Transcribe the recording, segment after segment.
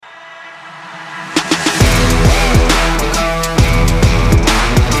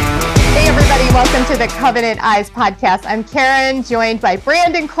Welcome to the Covenant Eyes podcast. I'm Karen, joined by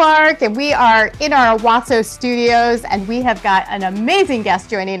Brandon Clark, and we are in our Owasso studios, and we have got an amazing guest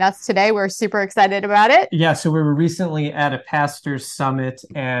joining us today. We're super excited about it. Yeah, so we were recently at a pastor's summit,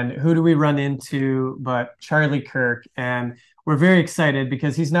 and who do we run into but Charlie Kirk? And we're very excited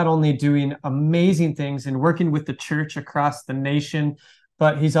because he's not only doing amazing things and working with the church across the nation,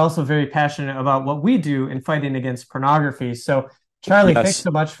 but he's also very passionate about what we do in fighting against pornography. So Charlie, Yes. Thanks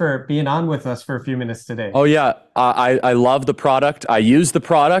so much for being on with us for a few minutes today. Oh, yeah. I love the product. I use the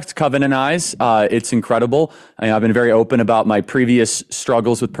product, Covenant Eyes. It's incredible. I've been very open about my previous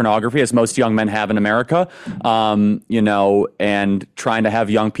struggles with pornography, as most young men have in America, and trying to have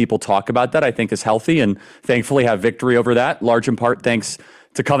young people talk about that, I think, is healthy, and thankfully have victory over that, large in part thanks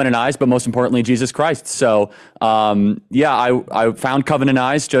to Covenant Eyes, but most importantly, Jesus Christ. So, I found Covenant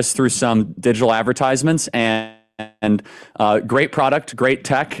Eyes just through some digital advertisements, and great product, great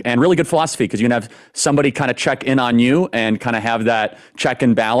tech, and really good philosophy, because you can have somebody kind of check in on you and kind of have that check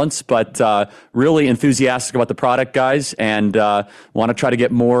and balance, but really enthusiastic about the product, guys, and want to try to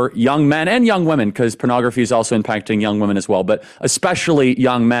get more young men and young women, because pornography is also impacting young women as well, but especially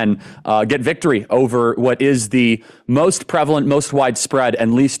young men, get victory over what is the most prevalent, most widespread,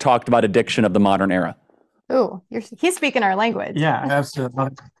 and least talked about addiction of the modern era. Ooh, he's speaking our language. Yeah, absolutely.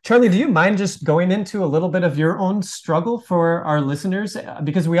 Charlie, do you mind just going into a little bit of your own struggle for our listeners?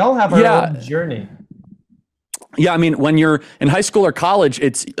 Because we all have our own journey. Yeah, I mean, when you're in high school or college,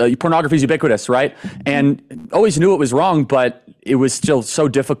 it's pornography is ubiquitous, right? And always knew it was wrong, but it was still so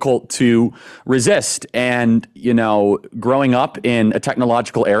difficult to resist. And, growing up in a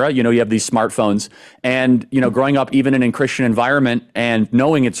technological era, you have these smartphones, and, growing up even in a Christian environment and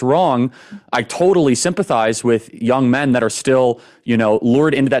knowing it's wrong, I totally sympathize with young men that are still,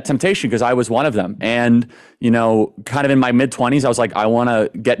 lured into that temptation, because I was one of them. And, kind of in my mid-20s, I was like, I want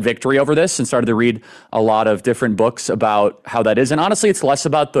to get victory over this, and started to read a lot of different books about how that is. And honestly, it's less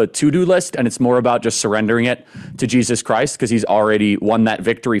about the to-do list, and it's more about just surrendering it to Jesus Christ, because he's already won that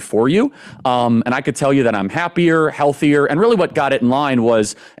victory for you. And I could tell you that I'm happier, healthier, and really what got it in line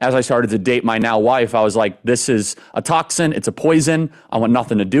was, as I started to date my now wife, I was like, this is a toxin, it's a poison, I want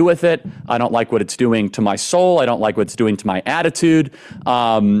nothing to do with it, I don't like what it's doing to my soul, I don't like what it's doing to my attitude.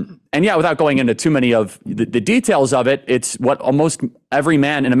 And yeah, without going into too many of the details of it, it's what almost every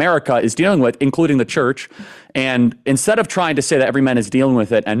man in America is dealing with, including the church. And instead of trying to say that every man is dealing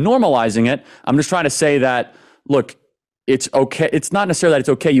with it and normalizing it, I'm just trying to say that, look, it's okay. It's not necessarily that it's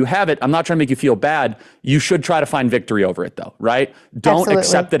okay you have it. I'm not trying to make you feel bad. You should try to find victory over it, though, right? Don't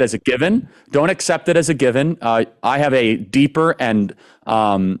accept it as a given. Don't accept it as a given. I have a deeper and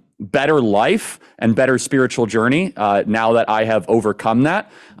better life and better spiritual journey now that I have overcome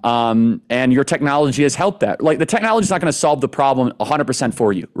that. And your technology has helped that. Like, the technology is not going to solve the problem 100%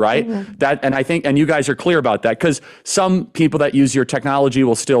 for you, right? Mm-hmm. And I think, and you guys are clear about that, because some people that use your technology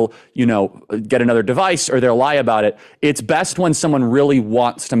will still, get another device, or they'll lie about it. It's best when someone really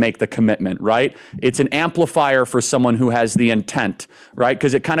wants to make the commitment, right? It's an amplifier for someone who has the intent, right?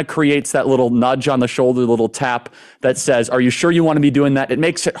 Because it kind of creates that little nudge on the shoulder, little tap that says, are you sure you want to be doing that? It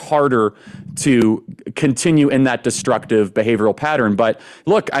makes it harder to continue in that destructive behavioral pattern. But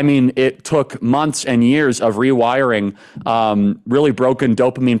look, I mean, it took months and years of rewiring really broken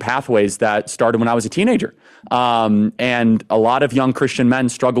dopamine pathways that started when I was a teenager. And a lot of young Christian men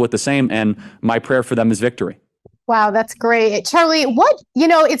struggle with the same, and my prayer for them is victory. Wow, that's great. Charlie,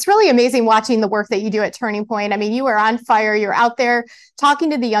 it's really amazing watching the work that you do at Turning Point. I mean, you are on fire. You're out there talking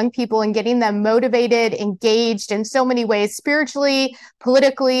to the young people and getting them motivated, engaged in so many ways, spiritually,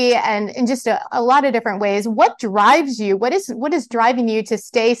 politically, and in just a lot of different ways. What drives you? What is driving you to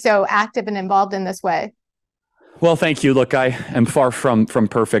stay so active and involved in this way? Well, thank you. Look, I am far from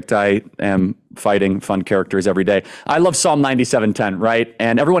perfect. I am fighting fun characters every day. I love Psalm 97:10, right?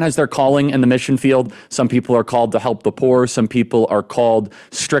 And everyone has their calling in the mission field. Some people are called to help the poor. Some people are called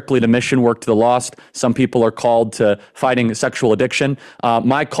strictly to mission work to the lost. Some people are called to fighting sexual addiction.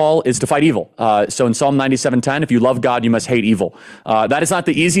 My call is to fight evil. So in Psalm 97:10, if you love God, you must hate evil. That is not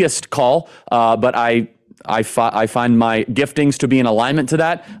the easiest call, but I find my giftings to be in alignment to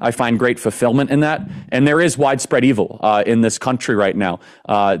that. I find great fulfillment in that. And there is widespread evil in this country right now.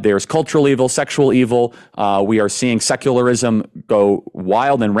 There's cultural evil, sexual evil. We are seeing secularism go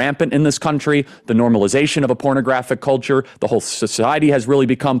wild and rampant in this country. The normalization of a pornographic culture. The whole society has really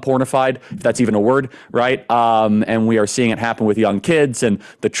become pornified, if that's even a word, right? And we are seeing it happen with young kids and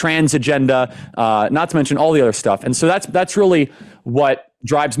the trans agenda, not to mention all the other stuff. And so that's really what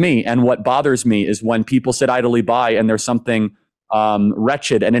drives me, and what bothers me is when people sit idly by and there's something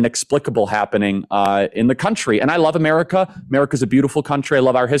wretched and inexplicable happening in the country. And I love America. America's a beautiful country. I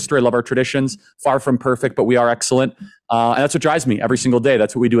love our history. I love our traditions. Far from perfect, but we are excellent. And that's what drives me every single day.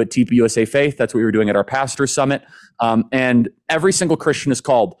 That's what we do at TPUSA Faith. That's what we were doing at our Pastors Summit. And every single Christian is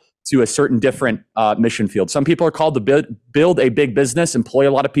called to a certain different mission field. Some people are called to build a big business, employ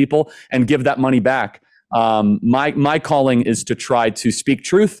a lot of people, and give that money back. My calling is to try to speak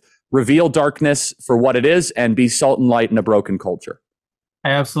truth, reveal darkness for what it is, and be salt and light in a broken culture. I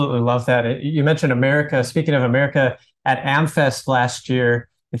absolutely love that. You mentioned America. Speaking of America, at AmFest last year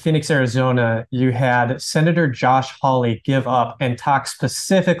in Phoenix, Arizona, you had Senator Josh Hawley give up and talk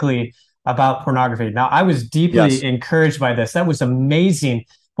specifically about pornography. Now, I was deeply encouraged by this. That was amazing.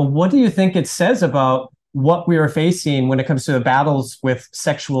 But what do you think it says about what we are facing when it comes to the battles with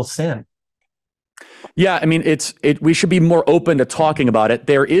sexual sin? Yeah, I mean, we should be more open to talking about it.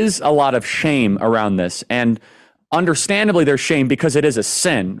 There is a lot of shame around this, and understandably there's shame because it is a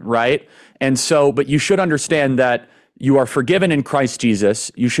sin, right? And so, but you should understand that you are forgiven in Christ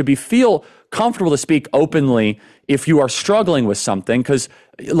Jesus. You should feel comfortable to speak openly if you are struggling with something, because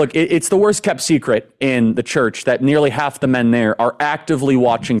look, it's the worst kept secret in the church that nearly half the men there are actively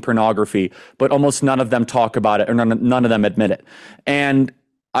watching pornography, but almost none of them talk about it, or none of them admit it. And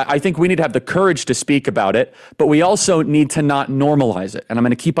I think we need to have the courage to speak about it, but we also need to not normalize it. And I'm going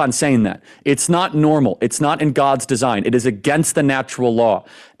to keep on saying that. It's not normal. It's not in God's design. It is against the natural law.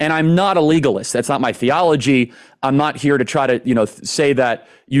 And I'm not a legalist. That's not my theology. I'm not here to try to, say that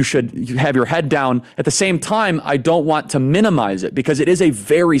you have your head down. At the same time, I don't want to minimize it because it is a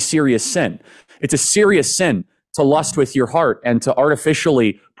very serious sin. It's a serious sin to lust with your heart and to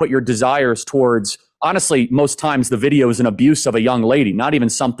artificially put your desires towards, honestly, most times the video is an abuse of a young lady, not even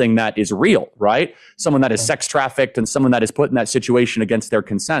something that is real, right? Someone that is sex trafficked and someone that is put in that situation against their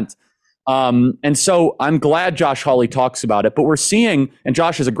consent. And so I'm glad Josh Hawley talks about it, but we're seeing, and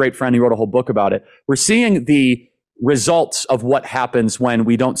Josh is a great friend, he wrote a whole book about it. We're seeing the results of what happens when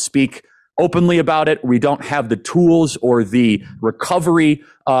we don't speak openly about it. We don't have the tools or the recovery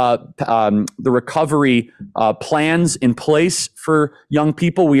plans in place for young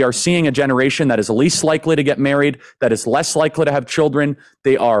people. We are seeing a generation that is least likely to get married, that is less likely to have children.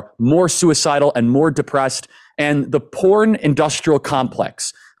 They are more suicidal and more depressed. And the porn industrial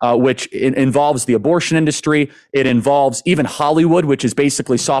complex, which involves the abortion industry, it involves even Hollywood, which is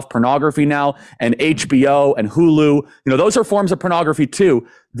basically soft pornography now, and HBO and Hulu. Those are forms of pornography too.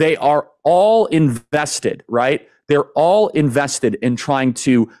 They are all invested, right? They're all invested in trying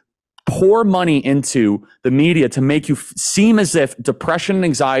to pour money into the media to make you seem as if depression and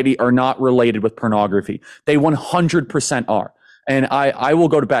anxiety are not related with pornography. They 100% are. And I will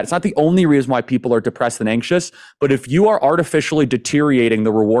go to bat. It's not the only reason why people are depressed and anxious, but if you are artificially deteriorating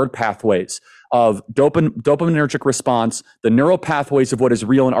the reward pathways of dopaminergic response, the neural pathways of what is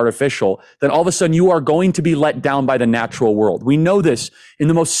real and artificial, then all of a sudden you are going to be let down by the natural world. We know this in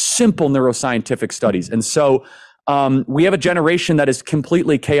the most simple neuroscientific studies. And so we have a generation that is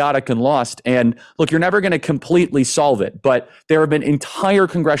completely chaotic and lost. And look, you're never going to completely solve it, but there have been entire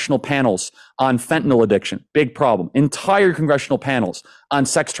congressional panels on fentanyl addiction, big problem. Entire congressional panels on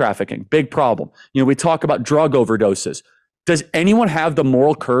sex trafficking, big problem. We talk about drug overdoses. Does anyone have the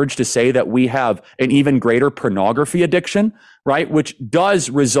moral courage to say that we have an even greater pornography addiction, right? Which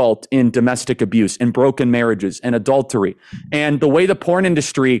does result in domestic abuse and broken marriages and adultery. And the way the porn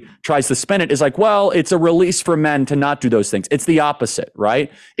industry tries to spin it is like, well, it's a release for men to not do those things. It's the opposite,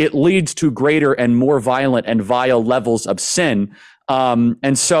 right? It leads to greater and more violent and vile levels of sin.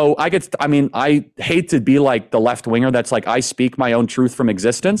 And so I hate to be like the left winger that's like, I speak my own truth from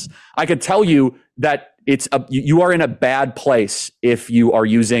existence. I could tell you that you are in a bad place if you are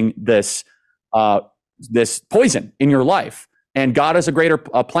using this poison in your life, and God has a greater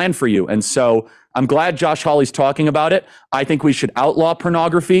plan for you. And so I'm glad Josh Hawley's talking about it. I think we should outlaw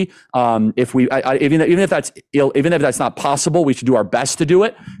pornography. Even if that's not possible, we should do our best to do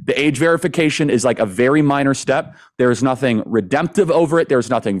it. The age verification is like a very minor step. There's nothing redemptive over it. There's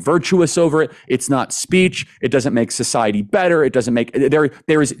nothing virtuous over it. It's not speech. It doesn't make society better. It doesn't make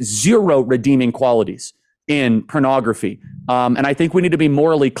there is zero redeeming qualities in pornography. And I think we need to be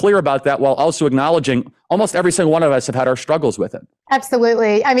morally clear about that while also acknowledging almost every single one of us have had our struggles with it.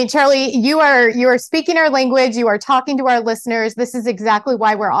 Absolutely. I mean, Charlie, you are speaking our language. You are talking to our listeners. This is exactly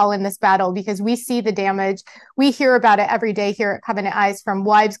why we're all in this battle, because we see the damage. We hear about it every day here at Covenant Eyes, from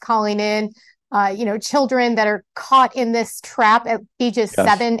wives calling in, children that are caught in this trap at ages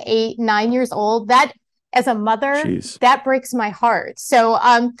 7, 8, 9 years old. That, as a mother, that breaks my heart. So,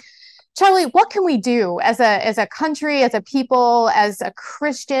 Charlie, what can we do as a country, as a people, as a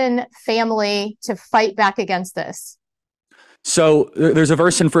Christian family to fight back against this? So there's a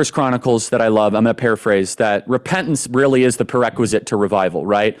verse in First Chronicles that I love. I'm going to paraphrase that repentance really is the prerequisite to revival,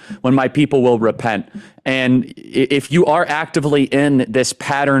 right? When my people will repent. And if you are actively in this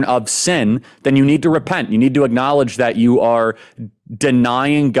pattern of sin, then you need to repent. You need to acknowledge that you are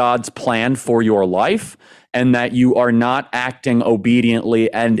denying God's plan for your life and that you are not acting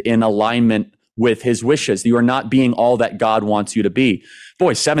obediently and in alignment with his wishes. You are not being all that God wants you to be.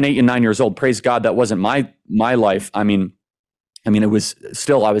 Boy, 7, 8, and 9 years old. Praise God, that wasn't my life. I mean, it was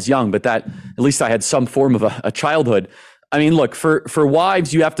still, I was young, but that at least I had some form of a childhood. I mean, look, for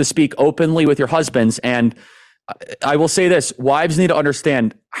wives, you have to speak openly with your husbands. And I will say this, wives need to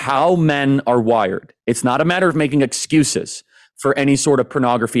understand how men are wired. It's not a matter of making excuses for any sort of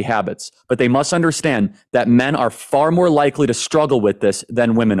pornography habits, but they must understand that men are far more likely to struggle with this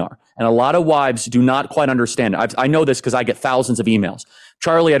than women are. And a lot of wives do not quite understand. I know this because I get thousands of emails.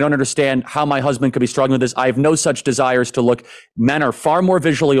 Charlie, I don't understand how my husband could be struggling with this. I have no such desires to look. Men are far more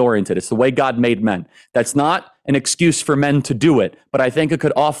visually oriented. It's the way God made men. That's not an excuse for men to do it, but I think it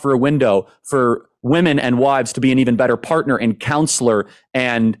could offer a window for women and wives to be an even better partner and counselor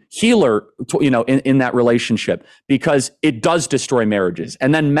and healer, in that relationship, because it does destroy marriages.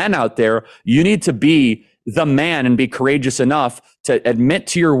 And then men out there, you need to be the man and be courageous enough to admit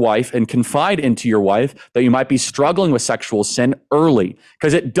to your wife and confide into your wife that you might be struggling with sexual sin early,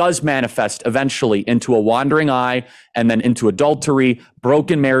 because it does manifest eventually into a wandering eye and then into adultery,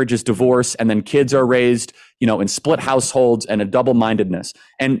 broken marriages, divorce, and then kids are raised, in split households and a double-mindedness.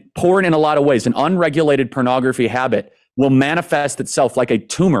 And porn, in a lot of ways, an unregulated pornography habit will manifest itself like a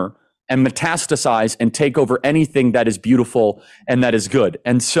tumor and metastasize and take over anything that is beautiful and that is good.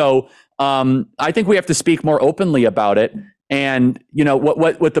 And so I think we have to speak more openly about it. And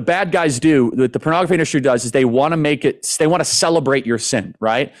what the bad guys do, what the pornography industry does, is they want to celebrate your sin,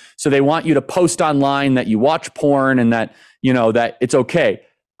 right? So they want you to post online that you watch porn and that that it's okay.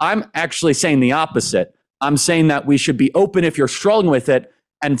 I'm actually saying the opposite. I'm saying that we should be open if you're struggling with it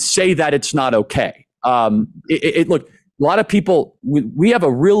and say that it's not okay. Look, a lot of people, we have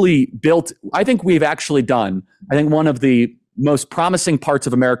a really I think we've actually done, one of the most promising parts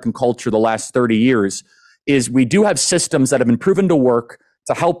of American culture the last 30 years is we do have systems that have been proven to work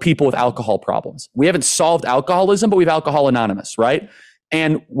to help people with alcohol problems. We haven't solved alcoholism, but we have Alcohol Anonymous, right?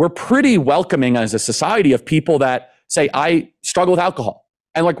 And we're pretty welcoming as a society of people that say, I struggle with alcohol.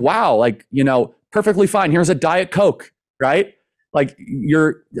 And wow, perfectly fine. Here's a Diet Coke, right?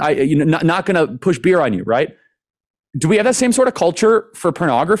 You're not going to push beer on you, right? Do we have that same sort of culture for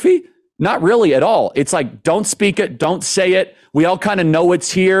pornography? Not really at all. It's don't speak it, don't say it. We all kind of know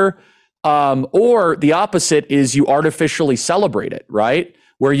it's here. Or the opposite is you artificially celebrate it, right?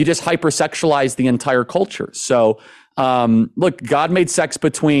 Where you just hypersexualize the entire culture. So, look, God made sex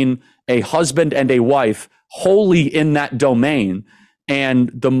between a husband and a wife wholly in that domain.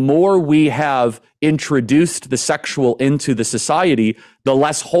 And the more we have introduced the sexual into the society, the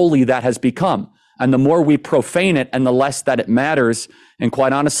less holy that has become. And the more we profane it and the less that it matters. And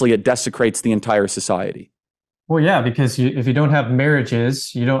quite honestly, it desecrates the entire society. Well, yeah, because if you don't have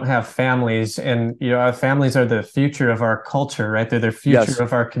marriages, you don't have families. And, our families are the future of our culture, right? They're the future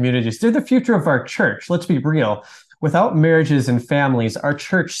of our communities. They're the future of our church. Let's be real. Without marriages and families, our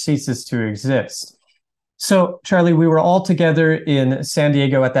church ceases to exist. So, Charlie, we were all together in San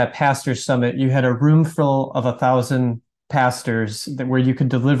Diego at that pastor's summit. You had a room full of 1,000 pastors where you could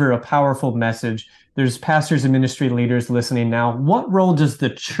deliver a powerful message. There's pastors and ministry leaders listening now. What role does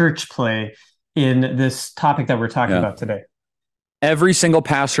the church play in this topic that we're talking about today? Every single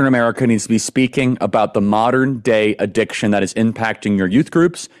pastor in America needs to be speaking about the modern day addiction that is impacting your youth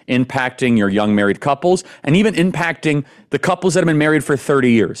groups, impacting your young married couples, and even impacting the couples that have been married for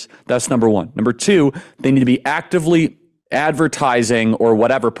 30 years. That's number one. Number two, they need to be actively advertising or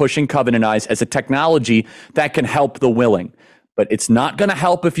whatever, pushing Covenant Eyes as a technology that can help the willing. But it's not going to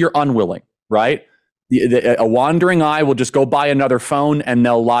help if you're unwilling, right? A wandering eye will just go buy another phone and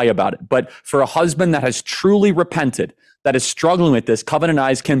they'll lie about it. But for a husband that has truly repented, that is struggling with this, Covenant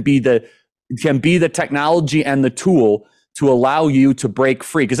Eyes can be the technology and the tool to allow you to break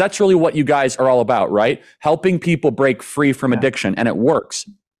free. Because that's really what you guys are all about, right? Helping people break free from addiction, and it works.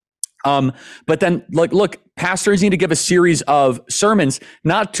 But then, look, pastors need to give a series of sermons,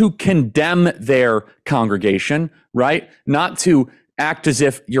 not to condemn their congregation, right? Not to act as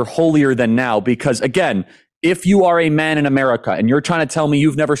if you're holier than now. Because again, if you are a man in America and you're trying to tell me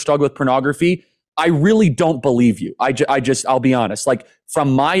you've never struggled with pornography, I really don't believe you. I'll be honest.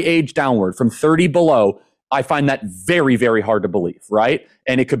 From my age downward, from 30 below, I find that very, very hard to believe, right?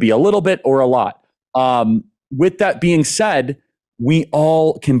 And it could be a little bit or a lot. With that being said, we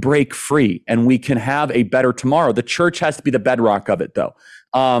all can break free and we can have a better tomorrow. The church has to be the bedrock of it, though.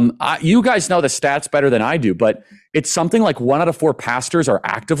 You guys know the stats better than I do, but it's something like 1 out of 4 pastors are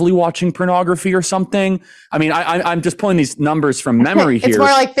actively watching pornography or something. I mean, I'm just pulling these numbers from memory here. It's more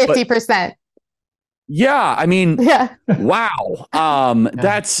like 50%. Yeah, I mean, yeah. Wow,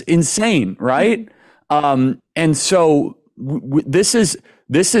 that's insane, right? And so this is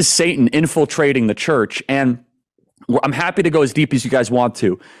Satan infiltrating the church, and I'm happy to go as deep as you guys want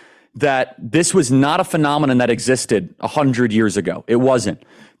to. That this was not a phenomenon that existed 100 years ago. It wasn't.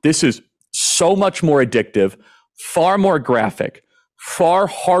 This is so much more addictive, far more graphic, far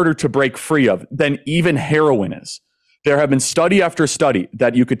harder to break free of than even heroin is. There have been study after study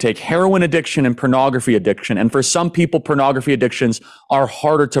that you could take heroin addiction and pornography addiction. And for some people, pornography addictions are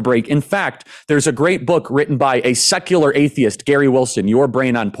harder to break. In fact, there's a great book written by a secular atheist, Gary Wilson, Your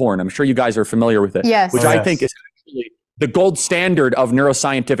Brain on Porn. I'm sure you guys are familiar with it. Yes. Which I think is actually the gold standard of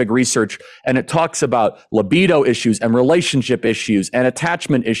neuroscientific research. And it talks about libido issues and relationship issues and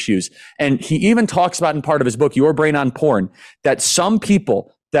attachment issues. And he even talks about in part of his book, Your Brain on Porn, that some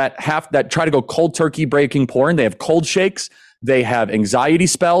people that try to go cold turkey breaking porn, they have cold shakes, they have anxiety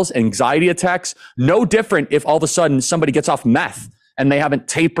spells, anxiety attacks. No different if all of a sudden somebody gets off meth and they haven't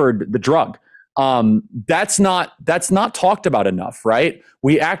tapered the drug. That's not talked about enough, right?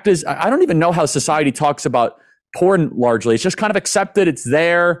 We act as, I don't even know how society talks about porn largely. It's just kind of accepted. It's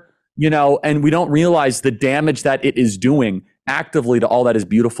there, and we don't realize the damage that it is doing actively to all that is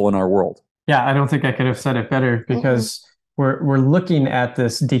beautiful in our world. Yeah, I don't think I could have said it better, because we're looking at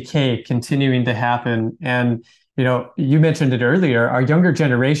this decay continuing to happen. And, you mentioned it earlier, our younger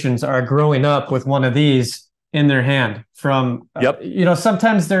generations are growing up with one of these in their hand from,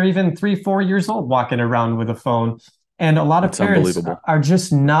 sometimes they're even 3-4 years old walking around with a phone. And a lot of parents are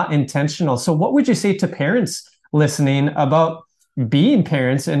just not intentional. So what would you say to parents listening about being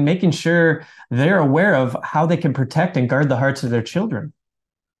parents and making sure they're aware of how they can protect and guard the hearts of their children?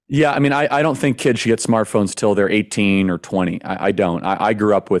 Yeah, I mean, I don't think kids should get smartphones till they're 18 or 20. I don't. I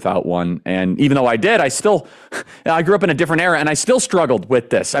grew up without one. And even though I did, I grew up in a different era and I still struggled with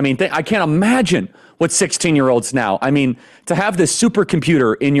this. I mean, I can't imagine what 16-year-olds now. I mean, to have this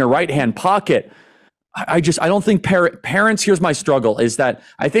supercomputer in your right-hand pocket, I don't think parents, here's my struggle, is that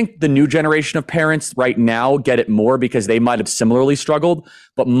I think the new generation of parents right now get it more because they might have similarly struggled.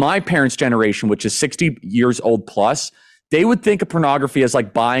 But my parents' generation, which is 60 years old plus, they would think of pornography as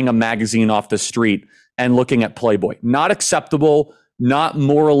like buying a magazine off the street and looking at Playboy. Not acceptable, not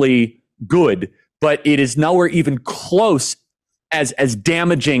morally good, but it is nowhere even close as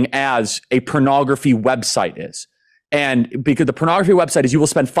damaging as a pornography website is. And because the pornography website is, you will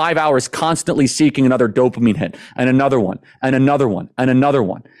spend 5 hours constantly seeking another dopamine hit and another one and another one and another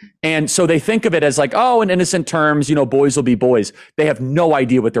one. And so they think of it as like, oh, in innocent terms, boys will be boys. They have no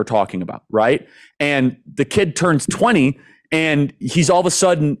idea what they're talking about, right? And the kid turns 20 and he's all of a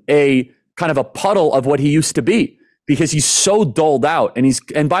sudden a kind of a puddle of what he used to be, because he's so dulled out.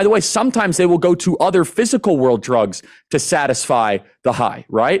 And by the way, sometimes they will go to other physical world drugs to satisfy the high,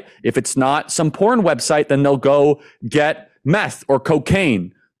 right? If it's not some porn website, then they'll go get meth or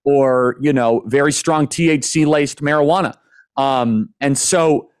cocaine or, very strong THC laced marijuana. And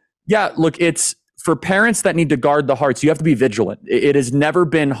so, yeah, look, it's for parents that need to guard the hearts. You have to be vigilant. It has never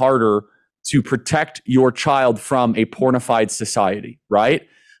been harder to protect your child from a pornified society, right?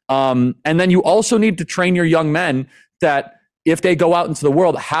 And then you also need to train your young men that if they go out into the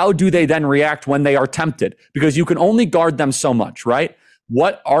world, how do they then react when they are tempted? Because you can only guard them so much, right?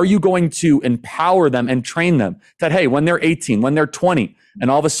 What are you going to empower them and train them that, hey, when they're 18, when they're 20, and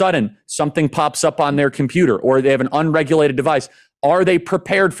all of a sudden something pops up on their computer or they have an unregulated device, are they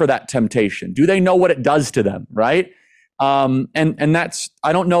prepared for that temptation? Do they know what it does to them, right? And that's,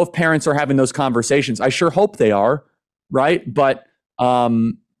 I don't know if parents are having those conversations. I sure hope they are, right? But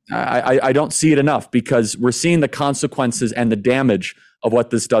I don't see it enough, because we're seeing the consequences and the damage of what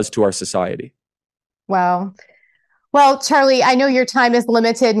this does to our society. Wow. Well, Charlie, I know your time is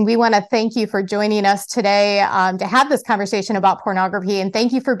limited, and we want to thank you for joining us today to have this conversation about pornography. And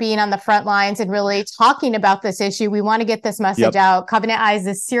thank you for being on the front lines and really talking about this issue. We want to get this message out. Covenant Eyes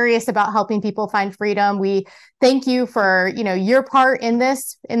is serious about helping people find freedom. We thank you for, your part in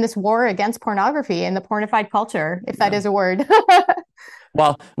this war against pornography and the pornified culture, if that is a word.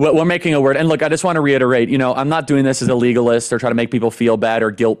 Well, we're making a word. And look, I just want to reiterate, I'm not doing this as a legalist or try to make people feel bad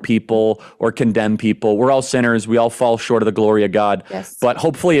or guilt people or condemn people. We're all sinners. We all fall short of the glory of God. Yes. But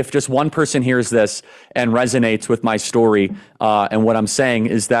hopefully if just one person hears this and resonates with my story and what I'm saying,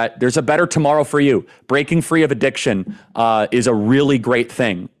 is that there's a better tomorrow for you. Breaking free of addiction is a really great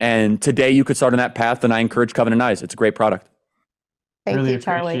thing. And today you could start on that path, and I encourage Covenant Eyes. It's a great product. Thank Really you,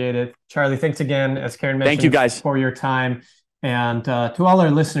 Charlie. appreciate it. Charlie, thanks again, as Karen mentioned, Thank you, guys. for your time. And to all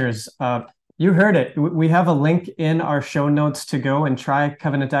our listeners, you heard it. We have a link in our show notes to go and try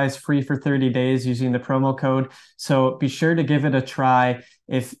Covenant Eyes free for 30 days using the promo code. So be sure to give it a try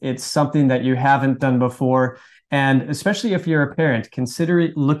if it's something that you haven't done before. And especially if you're a parent,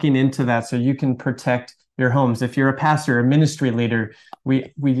 consider looking into that so you can protect your homes. If you're a pastor or ministry leader,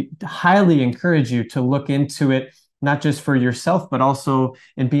 we highly encourage you to look into it, not just for yourself, but also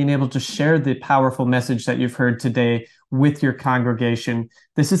in being able to share the powerful message that you've heard today with your congregation.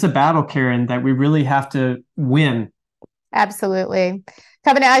 This is a battle, Karen, that we really have to win. Absolutely.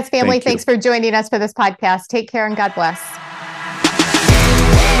 Covenant Eyes family, thanks for joining us for this podcast. Take care and God bless.